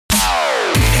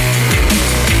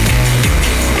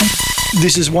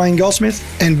This is Wayne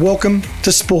Goldsmith, and welcome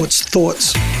to Sports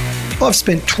Thoughts. I've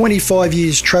spent 25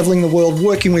 years travelling the world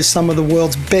working with some of the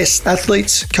world's best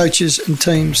athletes, coaches and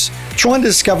teams, trying to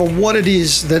discover what it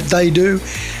is that they do,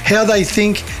 how they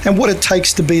think, and what it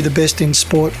takes to be the best in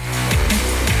sport.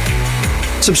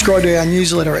 Subscribe to our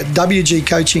newsletter at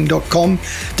wgcoaching.com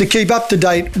to keep up to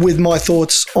date with my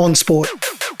thoughts on sport.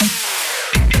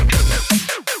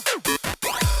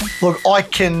 Look, I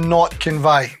cannot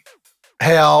convey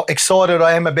how excited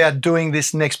I am about doing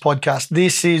this next podcast.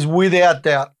 This is without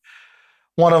doubt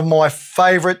one of my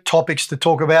favourite topics to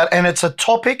talk about, and it's a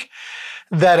topic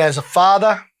that as a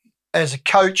father, as a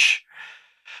coach,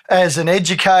 as an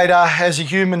educator, as a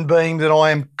human being that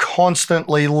I am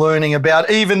constantly learning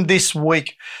about. Even this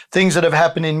week, things that have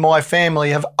happened in my family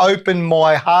have opened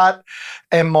my heart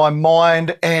and my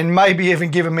mind and maybe even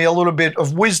given me a little bit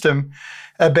of wisdom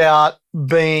about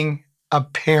being a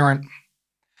parent.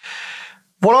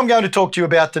 What I'm going to talk to you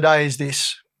about today is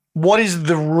this. What is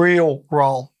the real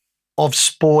role of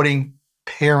sporting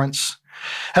parents?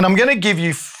 And I'm going to give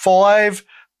you 5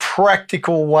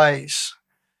 practical ways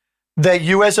that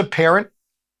you as a parent,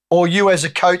 or you as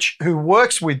a coach who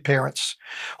works with parents,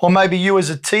 or maybe you as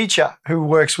a teacher who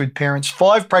works with parents,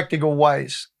 5 practical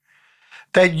ways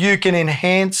that you can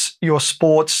enhance your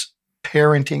sports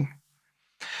parenting.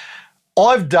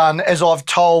 I've done, as I've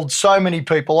told so many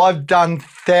people, I've done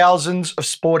thousands of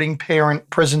sporting parent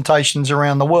presentations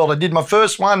around the world. I did my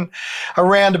first one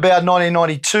around about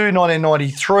 1992,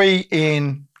 1993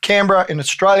 in Canberra in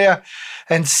Australia.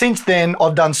 And since then,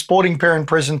 I've done sporting parent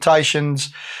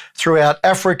presentations throughout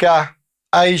Africa,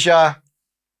 Asia,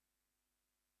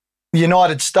 the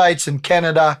United States and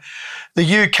Canada,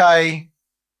 the UK,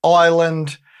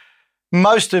 Ireland,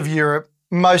 most of Europe,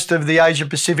 most of the Asia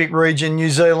Pacific region, New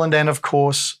Zealand, and of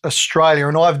course, Australia.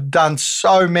 And I've done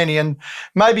so many and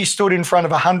maybe stood in front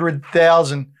of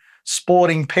 100,000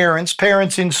 sporting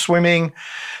parents in swimming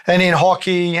and in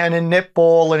hockey and in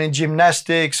netball and in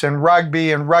gymnastics and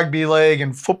rugby league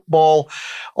and football.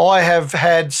 I have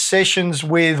had sessions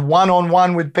with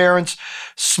one-on-one with parents,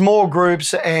 small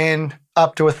groups, and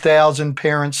up to 1,000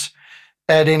 parents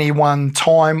at any one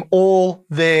time, all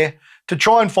there to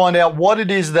try and find out what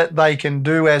it is that they can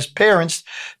do as parents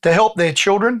to help their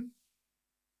children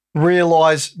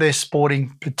realise their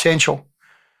sporting potential.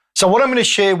 So what I'm going to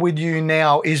share with you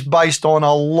now is based on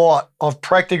a lot of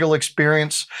practical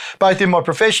experience, both in my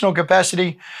professional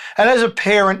capacity and as a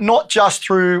parent, not just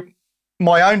through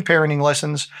my own parenting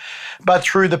lessons, but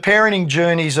through the parenting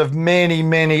journeys of many,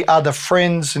 many other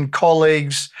friends and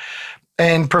colleagues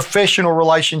and professional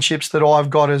relationships that I've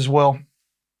got as well.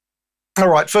 All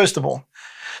right, first of all,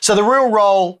 so the real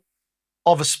role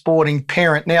of a sporting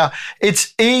parent. Now,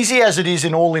 it's easy as it is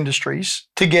in all industries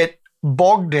to get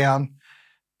bogged down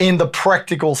in the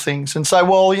practical things and say,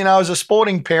 well, you know, as a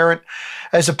sporting parent,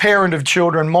 as a parent of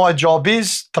children, my job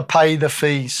is to pay the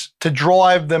fees, to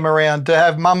drive them around, to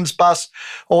have mum's bus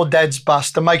or dad's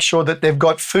bus, to make sure that they've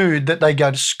got food, that they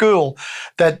go to school,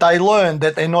 that they learn,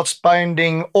 that they're not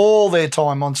spending all their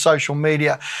time on social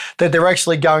media, that they're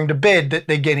actually going to bed, that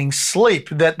they're getting sleep,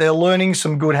 that they're learning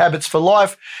some good habits for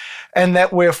life, and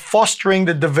that we're fostering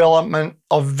the development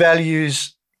of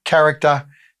values, character,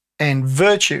 and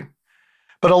virtue.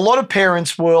 But a lot of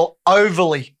parents will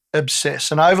overly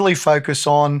obsess and overly focus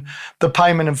on the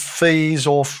payment of fees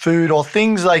or food or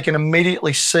things they can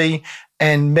immediately see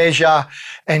and measure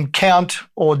and count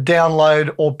or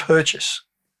download or purchase.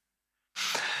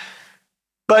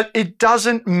 But it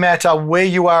doesn't matter where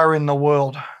you are in the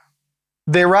world.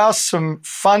 There are some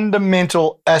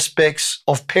fundamental aspects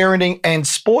of parenting and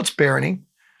sports parenting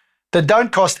that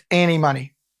don't cost any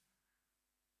money.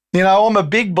 You know, I'm a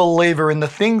big believer in the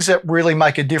things that really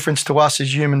make a difference to us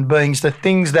as human beings, the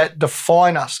things that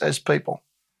define us as people,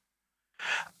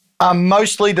 are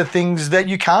mostly the things that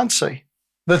you can't see,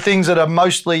 the things that are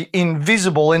mostly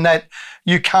invisible in that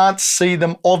you can't see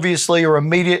them obviously or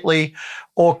immediately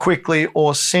or quickly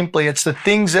or simply. It's the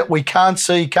things that we can't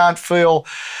see, can't feel,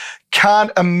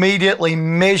 can't immediately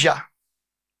measure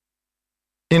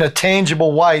in a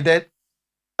tangible way that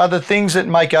are the things that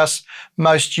make us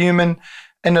most human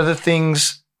and are the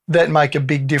things that make a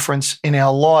big difference in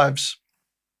our lives.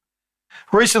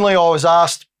 Recently, I was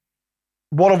asked,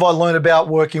 what have I learned about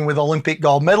working with Olympic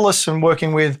gold medalists and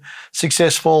working with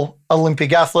successful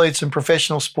Olympic athletes and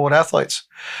professional sport athletes?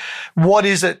 What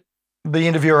is it, the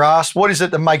interviewer asked, what is it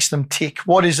that makes them tick?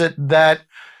 What is it that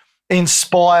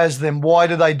inspires them? Why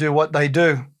do they do what they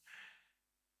do?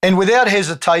 And without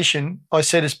hesitation, I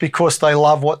said it's because they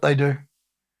love what they do.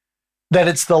 That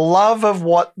it's the love of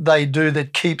what they do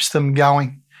that keeps them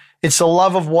going. It's the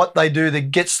love of what they do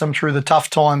that gets them through the tough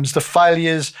times, the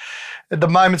failures, the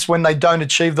moments when they don't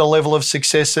achieve the level of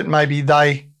success that maybe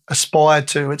they aspire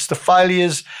to. It's the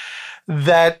failures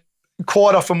that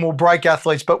quite often will break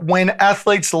athletes. But when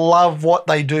athletes love what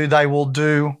they do, they will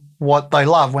do what they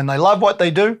love. When they love what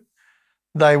they do,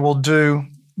 they will do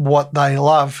what they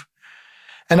love.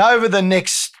 And over the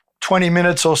next 20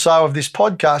 minutes or so of this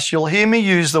podcast, you'll hear me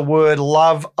use the word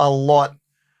love a lot.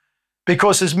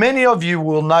 Because as many of you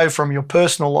will know from your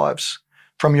personal lives,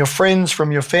 from your friends,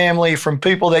 from your family, from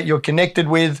people that you're connected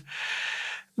with,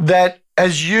 that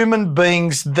as human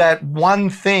beings, that one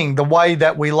thing, the way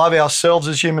that we love ourselves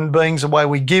as human beings, the way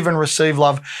we give and receive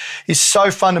love, is so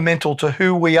fundamental to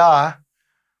who we are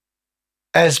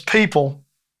as people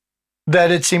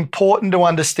that it's important to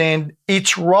understand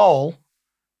its role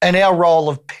and our role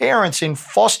of parents in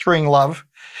fostering love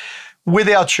with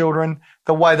our children,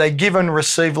 the way they give and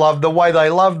receive love, the way they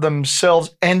love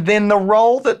themselves, and then the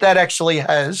role that that actually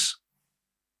has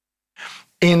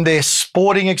in their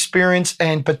sporting experience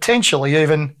and potentially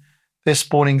even their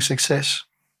sporting success.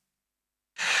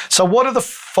 So what are the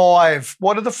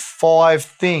five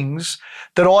things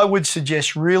that I would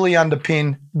suggest really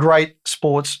underpin great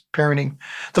sports parenting?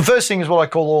 The first thing is what I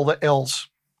call all the L's.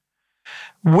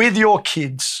 With your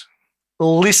kids,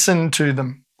 listen to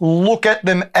them. Look at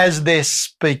them as they're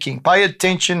speaking. Pay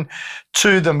attention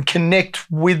to them. Connect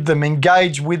with them.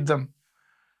 Engage with them.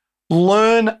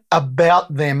 Learn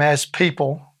about them as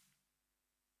people.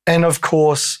 And of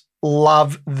course,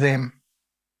 love them.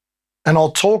 And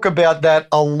I'll talk about that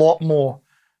a lot more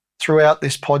throughout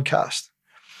this podcast.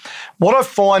 What I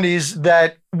find is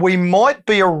that we might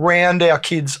be around our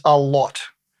kids a lot.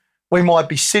 We might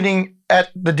be sitting at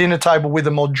the dinner table with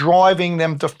them or driving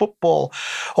them to football,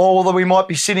 or we might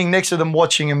be sitting next to them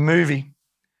watching a movie.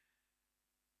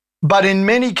 But in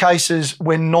many cases,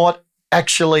 we're not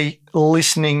actually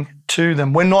listening to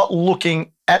them. We're not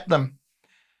looking at them.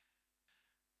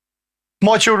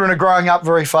 My children are growing up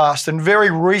very fast, and very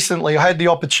recently I had the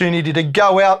opportunity to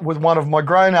go out with one of my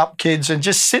grown-up kids and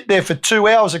just sit there for 2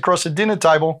 hours across a dinner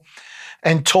table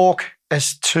and talk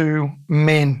as two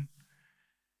men.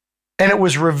 And it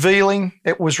was revealing,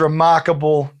 it was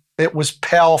remarkable, it was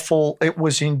powerful, it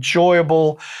was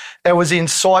enjoyable, it was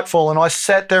insightful. And I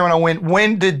sat there and I went,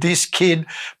 when did this kid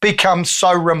become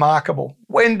so remarkable?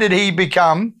 When did he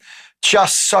become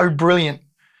just so brilliant?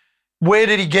 Where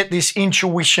did he get this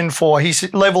intuition for?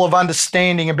 His level of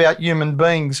understanding about human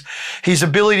beings, his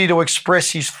ability to express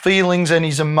his feelings and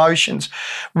his emotions.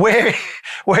 Where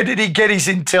did he get his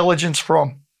intelligence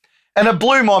from? And it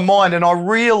blew my mind, and I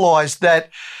realized that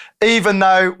even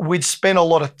though we'd spent a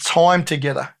lot of time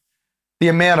together, the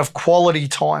amount of quality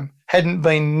time hadn't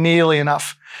been nearly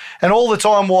enough. And all the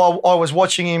time while I was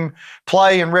watching him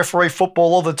play and referee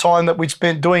football, all the time that we'd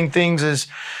spent doing things as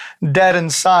dad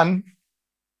and son,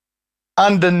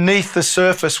 underneath the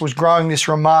surface was growing this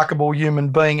remarkable human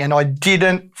being. And I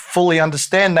didn't fully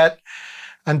understand that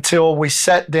until we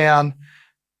sat down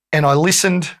and I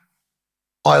listened,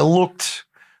 I looked,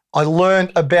 I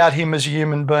learned about him as a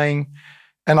human being,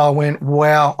 and I went,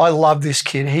 wow, I love this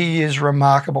kid. He is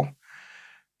remarkable.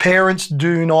 Parents,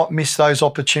 do not miss those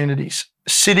opportunities.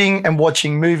 Sitting and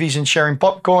watching movies and sharing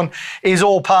popcorn is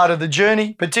all part of the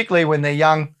journey, particularly when they're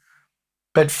young.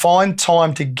 But find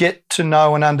time to get to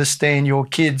know and understand your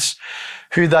kids,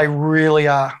 who they really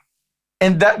are.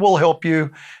 And that will help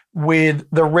you with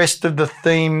the rest of the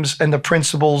themes and the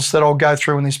principles that I'll go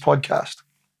through in this podcast.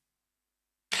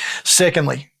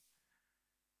 Secondly,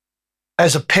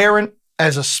 as a parent,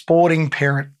 as a sporting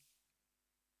parent,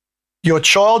 your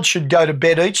child should go to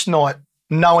bed each night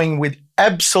knowing with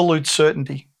absolute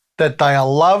certainty that they are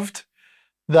loved,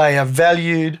 they are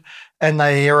valued, and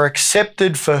they are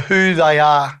accepted for who they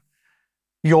are.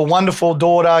 Your wonderful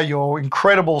daughter, your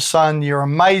incredible son, your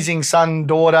amazing son,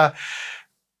 daughter,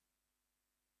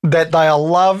 that they are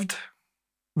loved,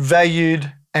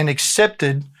 valued, and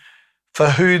accepted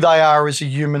for who they are as a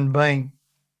human being.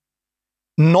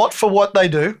 Not for what they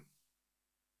do,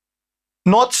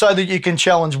 not so that you can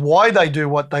challenge why they do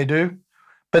what they do,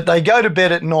 but they go to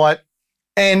bed at night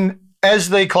and as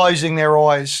they're closing their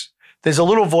eyes, there's a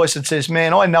little voice that says,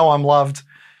 man, I know I'm loved.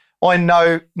 I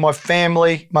know my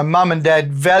family, my mum and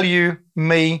dad value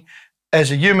me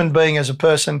as a human being, as a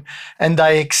person, and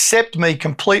they accept me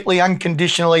completely,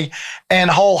 unconditionally, and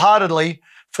wholeheartedly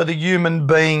for the human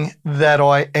being that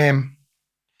I am.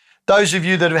 Those of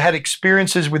you that have had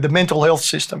experiences with the mental health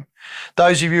system,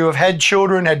 those of you who have had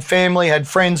children, had family, had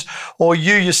friends, or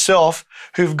you yourself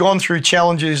who've gone through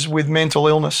challenges with mental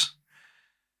illness.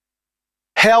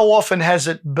 How often has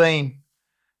it been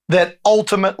that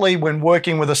ultimately, when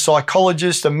working with a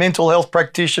psychologist, a mental health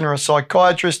practitioner, a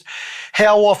psychiatrist,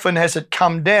 how often has it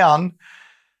come down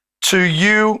to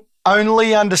you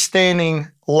only understanding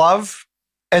love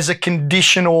as a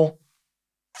conditional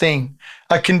thing,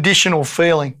 a conditional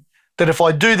feeling? That if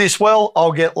I do this well,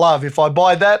 I'll get love. If I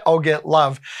buy that, I'll get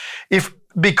love.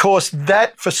 Because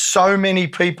that, for so many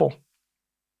people,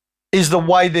 is the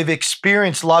way they've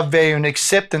experienced love, value, and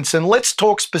acceptance. And let's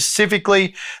talk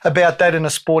specifically about that in a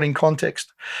sporting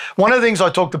context. One of the things I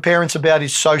talk to parents about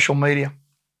is social media.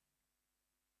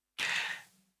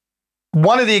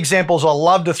 One of the examples I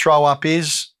love to throw up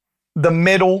is the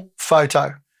medal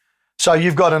photo. So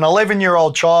you've got an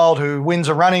 11-year-old child who wins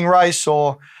a running race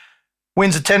or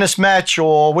wins a tennis match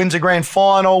or wins a grand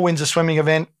final, wins a swimming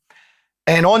event.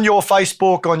 And on your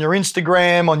Facebook, on your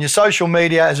Instagram, on your social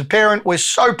media, as a parent, we're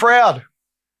so proud.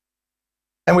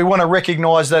 And we want to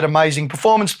recognize that amazing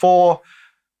performance for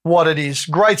what it is.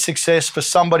 Great success for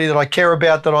somebody that I care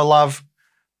about, that I love,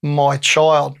 my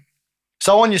child.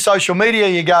 So on your social media,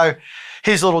 you go,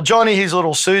 here's little Johnny, here's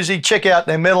little Susie. Check out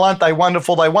their medal. Aren't they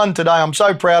wonderful? They won today. I'm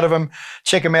so proud of them.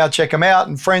 Check them out, check them out.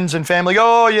 And friends and family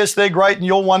go, oh, yes, they're great and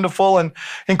you're wonderful and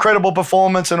incredible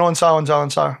performance and on so and so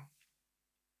and so.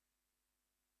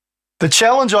 The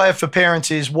challenge I have for parents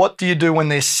is, what do you do when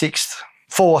they're 6th,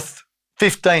 4th,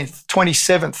 15th,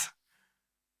 27th?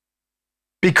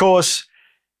 Because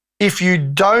if you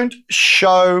don't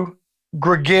show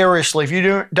gregariously, if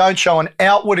you don't show an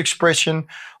outward expression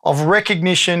of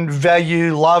recognition,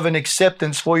 value, love, and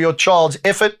acceptance for your child's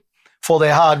effort, for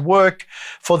their hard work,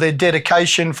 for their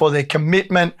dedication, for their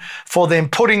commitment, for them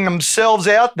putting themselves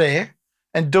out there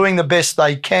and doing the best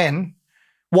they can,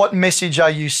 what message are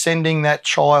you sending that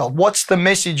child? What's the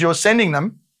message you're sending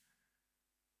them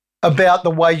about the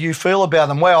way you feel about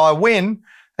them? Well, I win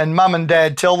and mum and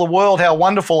dad tell the world how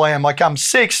wonderful I am. I come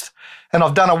 6th and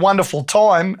I've done a wonderful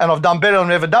time and I've done better than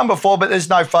I've ever done before, but there's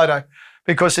no photo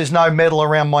because there's no medal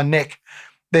around my neck.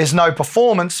 There's no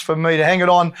performance for me to hang it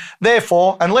on.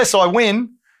 Therefore, unless I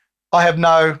win, I have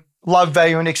no love,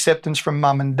 value, and acceptance from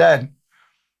mum and dad.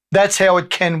 That's how it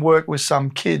can work with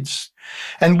some kids.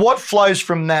 And what flows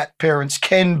from that, parents,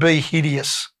 can be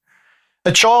hideous.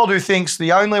 A child who thinks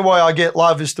the only way I get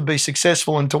love is to be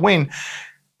successful and to win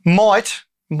might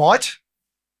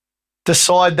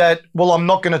decide that, well, I'm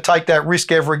not going to take that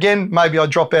risk ever again. Maybe I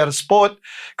drop out of sport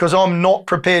because I'm not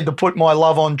prepared to put my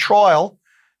love on trial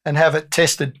and have it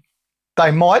tested.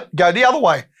 They might go the other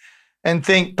way and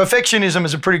think perfectionism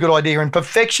is a pretty good idea. And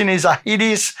perfection is a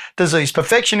hideous disease.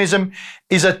 Perfectionism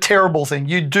is a terrible thing.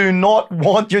 You do not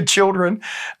want your children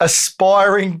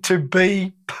aspiring to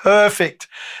be perfect.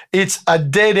 It's a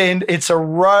dead end. It's a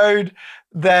road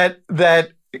that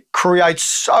creates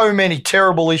so many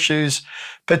terrible issues,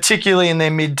 particularly in their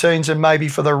mid-teens and maybe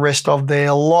for the rest of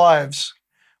their lives.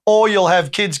 Or you'll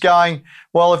have kids going,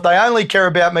 well, if they only care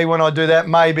about me when I do that,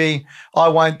 maybe I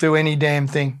won't do any damn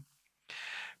thing.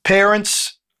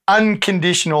 Parents,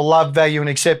 unconditional love, value, and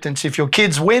acceptance. If your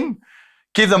kids win,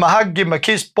 give them a hug, give them a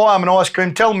kiss, buy them an ice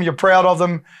cream, tell them you're proud of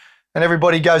them, and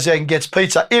everybody goes out and gets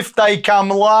pizza. If they come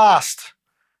last,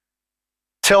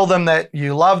 tell them that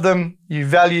you love them, you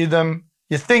value them,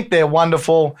 you think they're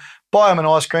wonderful, buy them an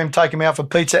ice cream, take them out for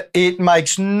pizza. It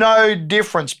makes no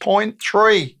difference. Point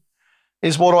 3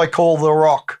 is what I call the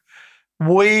rock.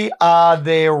 We are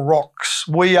their rocks.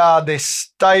 We are their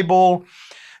stable,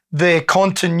 their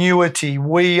continuity.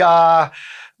 We are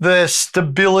the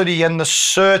stability and the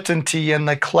certainty and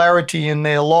the clarity in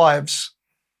their lives.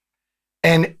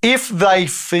 And if they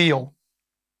feel,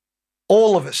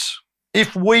 all of us,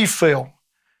 if we feel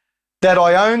that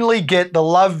I only get the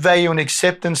love, value, and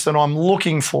acceptance that I'm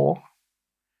looking for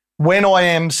when I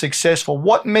am successful,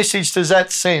 what message does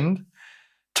that send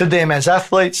to them as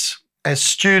athletes, as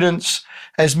students,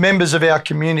 as members of our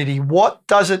community? What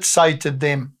does it say to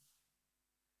them?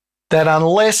 That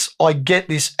unless I get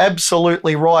this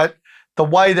absolutely right, the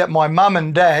way that my mum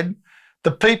and dad,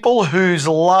 the people whose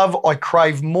love I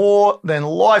crave more than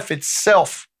life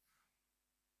itself,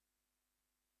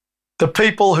 the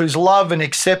people whose love and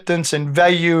acceptance and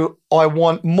value I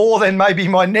want more than maybe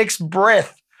my next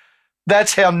breath,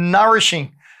 that's how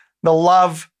nourishing the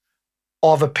love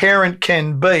of a parent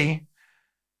can be.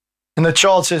 And the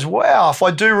child says, wow, if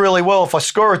I do really well, if I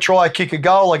score a try, kick a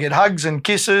goal, I get hugs and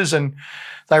kisses and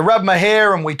they rub my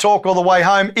hair and we talk all the way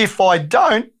home. If I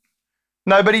don't,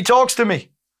 nobody talks to me.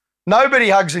 Nobody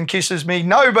hugs and kisses me.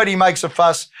 Nobody makes a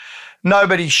fuss.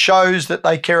 Nobody shows that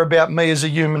they care about me as a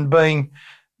human being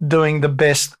doing the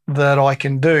best that I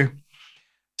can do.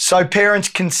 So parents,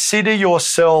 consider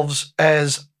yourselves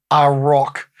as a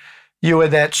rock. You are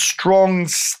that strong,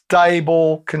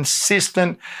 stable,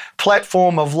 consistent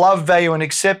platform of love, value, and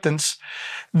acceptance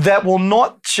that will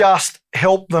not just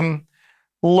help them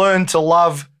learn to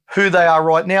love who they are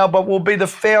right now, but will be the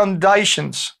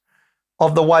foundations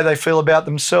of the way they feel about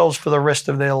themselves for the rest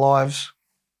of their lives.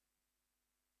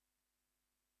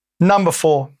 Number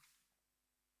 4,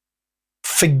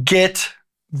 forget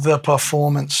the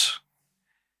performance.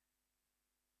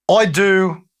 I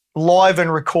do live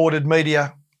and recorded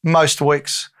media most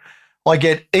weeks. I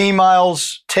get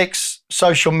emails, texts,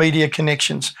 social media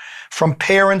connections from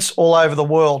parents all over the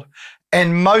world.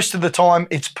 And most of the time,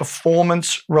 it's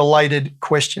performance-related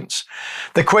questions.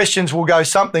 The questions will go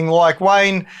something like,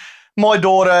 Wayne, my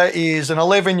daughter is an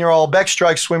 11-year-old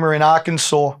backstroke swimmer in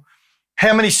Arkansas.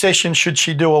 How many sessions should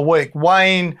she do a week?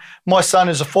 Wayne, my son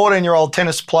is a 14-year-old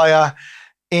tennis player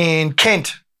in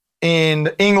Kent,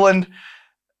 in England.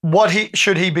 What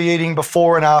should he be eating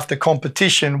before and after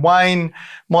competition? Wayne,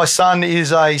 my son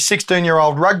is a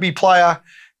 16-year-old rugby player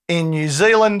in New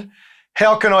Zealand.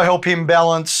 How can I help him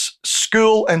balance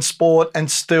school and sport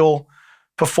and still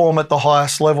perform at the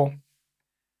highest level?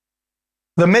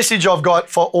 The message I've got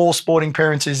for all sporting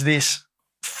parents is this: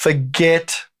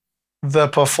 forget the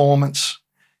performance.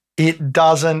 It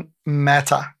doesn't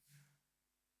matter.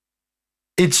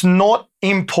 It's not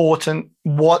important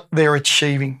what they're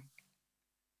achieving,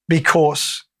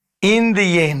 because in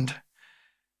the end,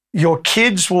 your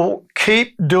kids will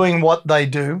keep doing what they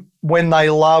do when they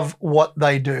love what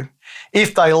they do.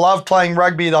 If they love playing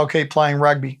rugby, they'll keep playing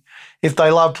rugby. If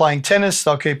they love playing tennis,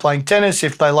 they'll keep playing tennis.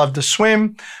 If they love to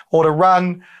swim or to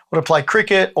run or to play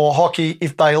cricket or hockey,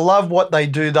 if they love what they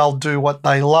do, they'll do what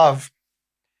they love.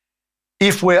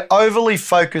 If we're overly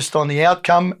focused on the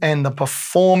outcome and the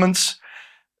performance,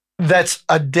 that's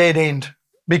a dead end,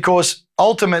 because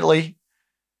ultimately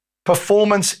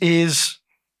performance is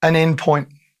an endpoint.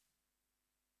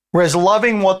 Whereas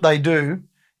loving what they do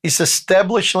is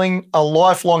establishing a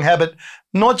lifelong habit,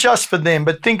 not just for them,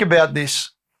 but think about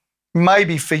this,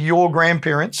 maybe for your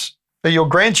grandparents, for your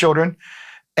grandchildren,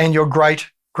 and your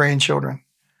great-grandchildren.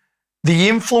 The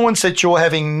influence that you're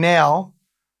having now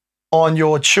on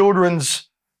your children's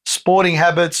sporting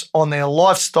habits, on their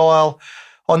lifestyle,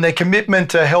 on their commitment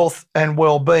to health and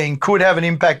well-being could have an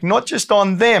impact not just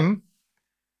on them,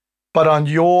 but on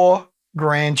your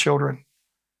grandchildren.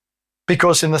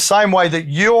 Because in the same way that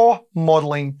you're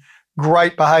modeling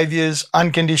great behaviours,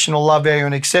 unconditional love, value,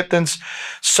 and acceptance,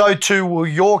 so too will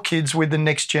your kids with the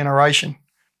next generation.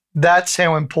 That's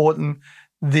how important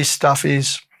this stuff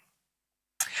is.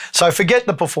 So forget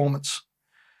the performance.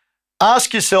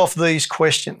 Ask yourself these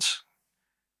questions.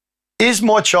 Is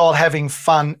my child having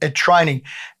fun at training?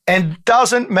 And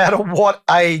doesn't matter what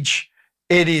age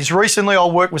it is. Recently, I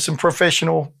worked with some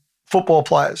professional football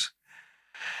players.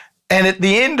 And at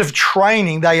the end of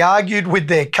training, they argued with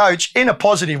their coach in a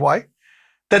positive way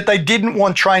that they didn't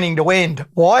want training to end.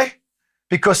 Why?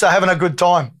 Because they're having a good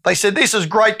time. They said, this is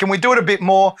great. Can we do it a bit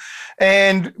more?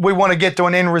 And we want to get to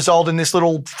an end result in this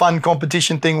little fun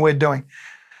competition thing we're doing.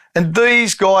 And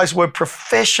these guys were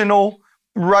professional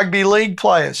rugby league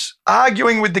players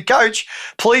arguing with the coach,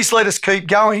 please let us keep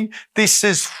going. This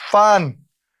is fun.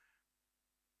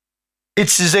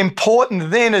 It's as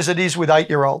important then as it is with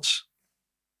 8-year-olds.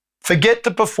 Forget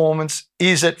the performance.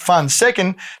 Is it fun?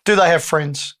 Second, do they have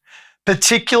friends?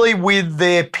 Particularly with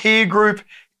their peer group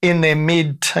in their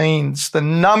mid-teens. The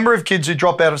number of kids who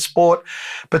drop out of sport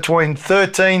between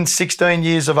 13, 16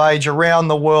 years of age around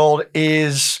the world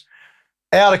is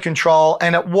out of control,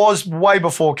 and it was way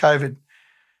before COVID.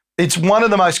 It's one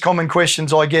of the most common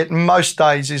questions I get most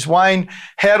days is, Wayne,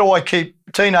 how do I keep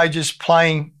teenagers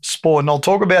playing sport? And I'll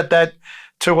talk about that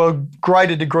to a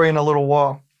greater degree in a little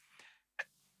while.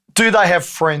 Do they have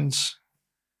friends?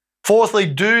 Fourthly,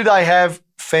 do they have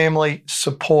family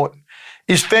support?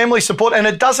 Is family support, and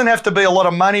it doesn't have to be a lot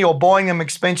of money or buying them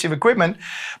expensive equipment,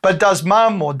 but does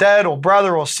mum or dad or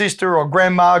brother or sister or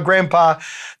grandma, grandpa,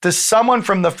 does someone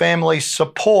from the family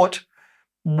support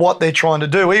what they're trying to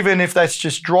do, even if that's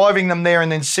just driving them there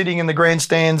and then sitting in the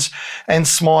grandstands and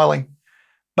smiling?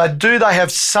 But do they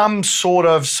have some sort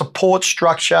of support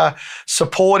structure,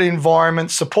 support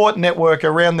environment, support network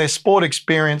around their sport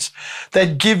experience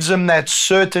that gives them that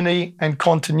certainty and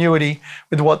continuity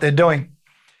with what they're doing?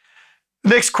 The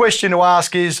next question to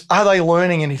ask is, are they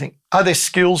learning anything? Are their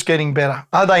skills getting better?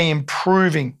 Are they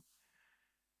improving?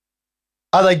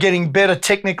 Are they getting better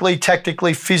technically,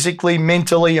 tactically, physically,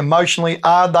 mentally, emotionally?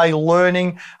 Are they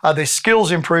learning? Are their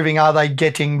skills improving? Are they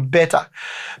getting better?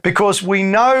 Because we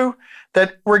know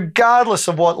that regardless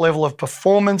of what level of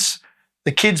performance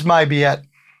the kids may be at,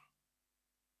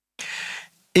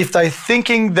 if they're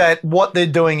thinking that what they're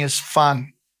doing is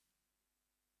fun,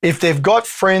 if they've got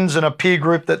friends and a peer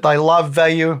group that they love,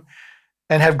 value,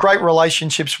 and have great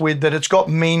relationships with, that it's got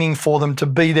meaning for them to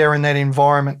be there in that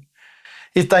environment,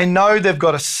 if they know they've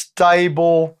got a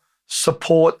stable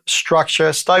support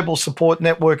structure, stable support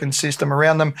network and system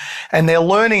around them, and they're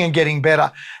learning and getting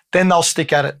better, then they'll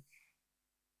stick at it.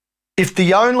 If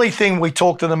the only thing we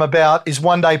talk to them about is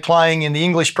one day playing in the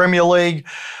English Premier League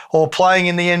or playing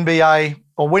in the NBA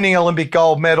or winning an Olympic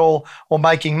gold medal or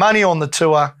making money on the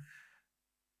tour,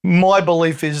 my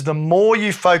belief is the more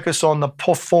you focus on the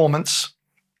performance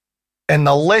and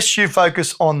the less you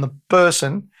focus on the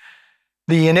person,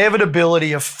 the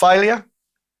inevitability of failure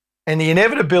and the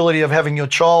inevitability of having your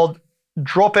child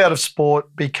drop out of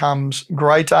sport becomes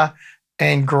greater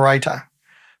and greater.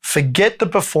 Forget the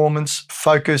performance,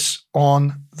 focus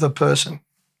on the person.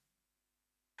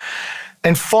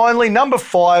 And finally, number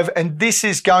 5, and this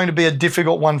is going to be a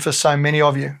difficult one for so many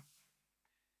of you.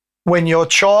 When your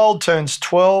child turns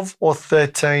 12 or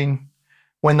 13,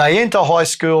 when they enter high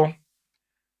school,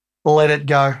 let it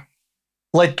go.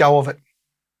 Let go of it.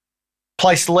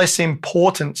 Place less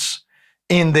importance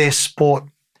in their sport.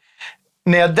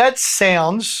 Now, that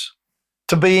sounds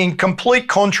to be in complete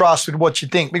contrast with what you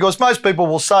think, because most people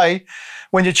will say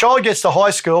when your child gets to high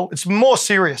school, it's more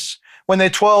serious. When they're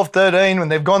 12, 13, when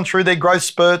they've gone through their growth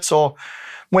spurts, or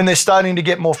when they're starting to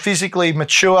get more physically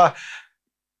mature,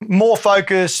 more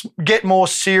focus, get more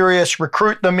serious,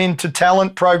 recruit them into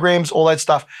talent programs, all that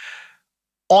stuff.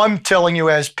 I'm telling you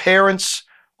as parents,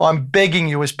 I'm begging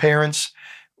you as parents,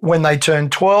 when they turn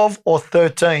 12 or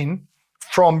 13,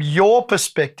 from your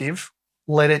perspective,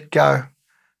 let it go.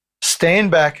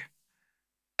 Stand back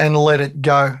and let it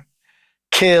go.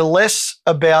 Care less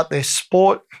about their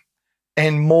sport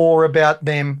and more about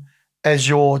them as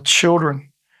your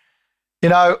children. You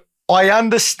know, I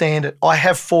understand it. I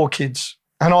have 4 kids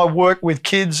and I work with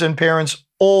kids and parents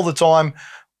all the time,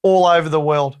 all over the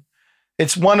world.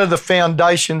 It's one of the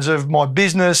foundations of my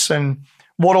business, and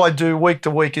what I do week to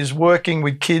week is working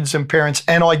with kids and parents,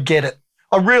 and I get it.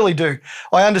 I really do.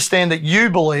 I understand that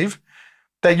you believe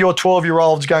that your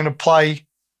 12-year-old's going to play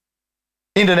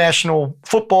international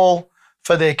football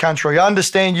for their country. I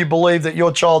understand you believe that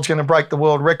your child's going to break the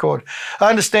world record. I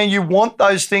understand you want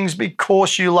those things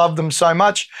because you love them so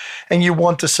much and you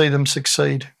want to see them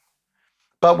succeed.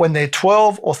 But when they're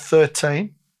 12 or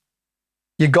 13,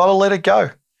 you got to let it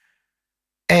go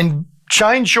and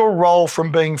change your role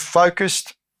from being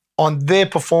focused on their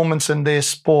performance and their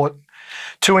sport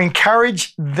to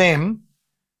encourage them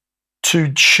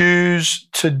to choose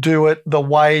to do it the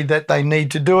way that they need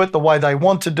to do it, the way they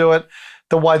want to do it,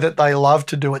 the way that they love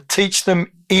to do it. Teach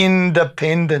them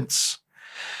independence.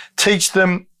 Teach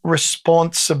them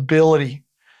responsibility.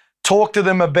 Talk to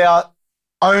them about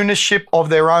ownership of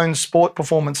their own sport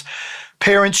performance.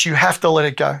 Parents, you have to let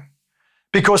it go.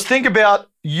 Because think about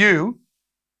you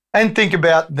and think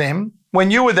about them. When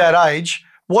you were that age,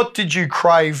 what did you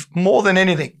crave more than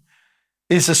anything?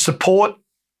 Is the support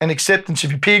and acceptance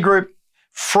of your peer group,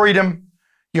 freedom.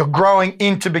 You're growing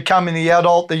into becoming the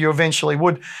adult that you eventually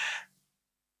would.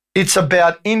 It's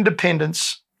about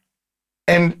independence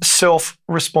and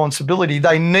self-responsibility.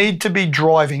 They need to be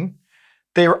driving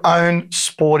their own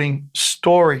sporting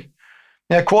story.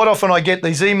 Now, quite often I get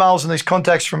these emails and these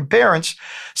contacts from parents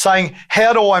saying,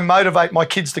 how do I motivate my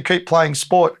kids to keep playing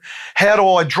sport? How do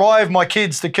I drive my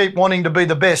kids to keep wanting to be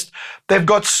the best? They've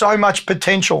got so much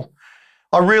potential.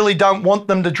 I really don't want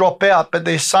them to drop out, but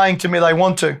they're saying to me they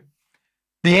want to.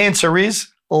 The answer is,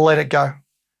 let it go.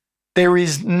 There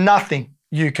is nothing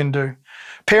you can do.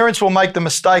 Parents will make the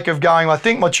mistake of going, I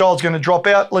think my child's going to drop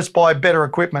out, let's buy better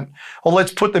equipment, or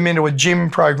let's put them into a gym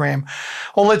program,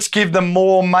 or let's give them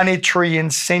more monetary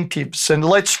incentives, and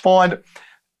let's find...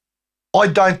 I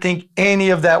don't think any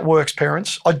of that works,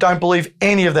 parents. I don't believe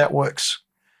any of that works.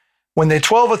 When they're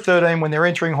 12 or 13, when they're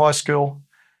entering high school,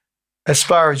 as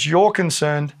far as you're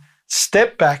concerned,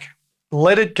 step back,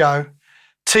 let it go,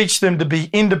 teach them to be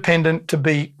independent, to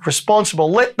be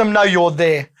responsible. Let them know you're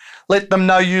there. Let them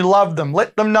know you love them.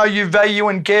 Let them know you value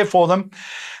and care for them.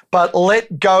 But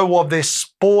let go of their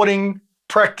sporting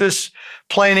practice,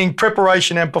 planning,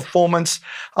 preparation, and performance.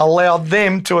 Allow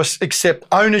them to accept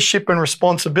ownership and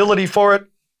responsibility for it.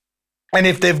 And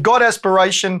if they've got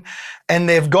aspiration and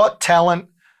they've got talent,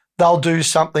 they'll do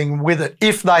something with it.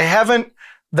 If they haven't,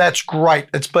 that's great.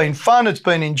 It's been fun, it's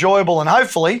been enjoyable, and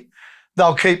hopefully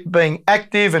they'll keep being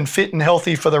active and fit and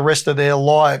healthy for the rest of their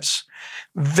lives.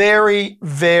 Very,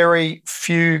 very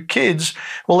few kids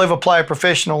will ever play a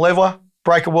professional level,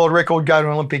 break a world record, go to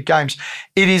Olympic Games.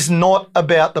 It is not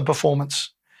about the performance.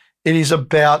 It is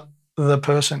about the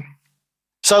person.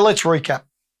 So let's recap.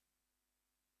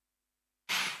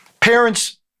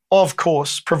 Parents, of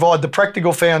course, provide the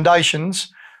practical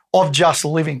foundations of just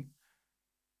living.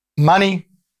 Money,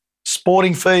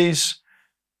 sporting fees,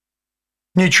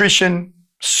 nutrition,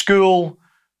 school,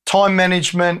 time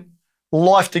management,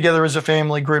 life together as a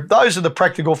family group. Those are the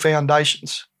practical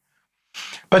foundations.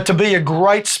 But to be a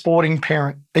great sporting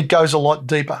parent, it goes a lot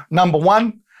deeper. Number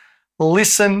one,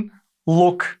 listen,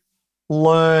 look,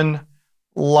 learn,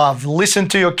 love. Listen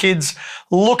to your kids.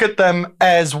 Look at them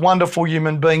as wonderful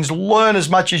human beings. Learn as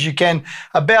much as you can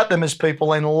about them as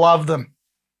people and love them.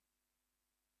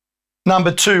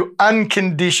 Number two,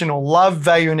 unconditional love,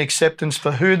 value, and acceptance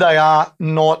for who they are,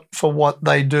 not for what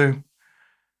they do.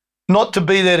 Not to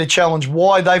be there to challenge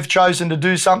why they've chosen to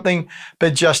do something,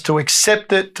 but just to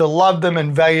accept it, to love them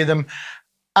and value them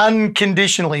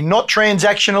unconditionally, not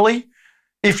transactionally.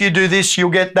 If you do this, you'll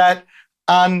get that.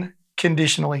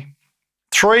 Unconditionally.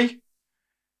 Three,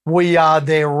 we are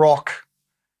their rock.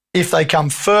 If they come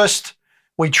first,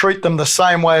 we treat them the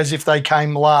same way as if they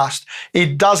came last.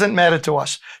 It doesn't matter to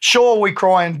us. Sure, we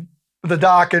cry in the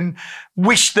dark and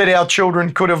wish that our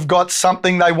children could have got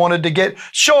something they wanted to get.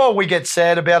 Sure, we get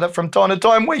sad about it from time to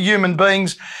time. We're human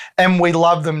beings and we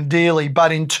love them dearly.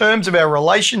 But in terms of our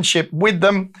relationship with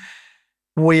them,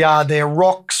 we are their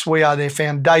rocks, we are their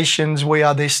foundations, we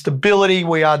are their stability,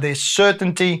 we are their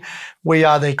certainty, we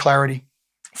are their clarity.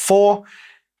 4,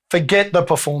 forget the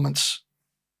performance.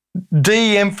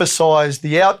 De-emphasize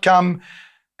the outcome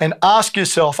and ask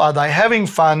yourself, are they having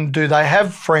fun? Do they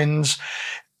have friends?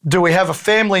 Do we have a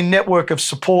family network of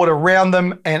support around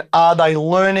them? And are they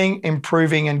learning,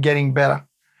 improving, and getting better?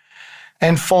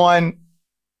 And fine,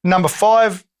 number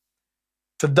 5,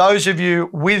 for those of you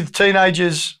with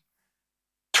teenagers,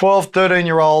 12,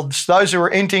 13-year-olds, those who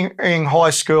are entering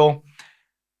high school,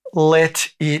 let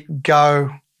it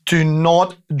go. Do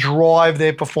not drive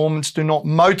their performance. Do not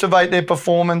motivate their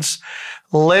performance.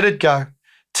 Let it go.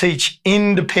 Teach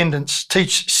independence.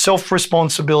 Teach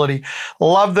self-responsibility.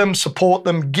 Love them, support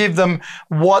them, give them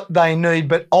what they need,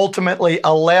 but ultimately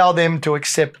allow them to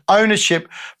accept ownership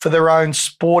for their own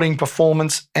sporting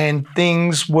performance and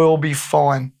things will be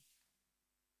fine.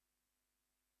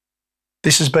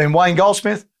 This has been Wayne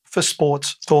Goldsmith for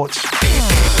Sports Thoughts.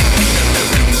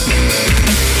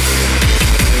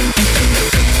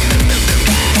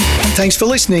 Thanks for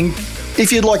listening.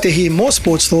 If you'd like to hear more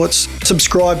Sports Thoughts,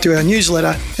 subscribe to our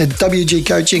newsletter at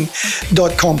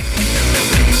wgcoaching.com.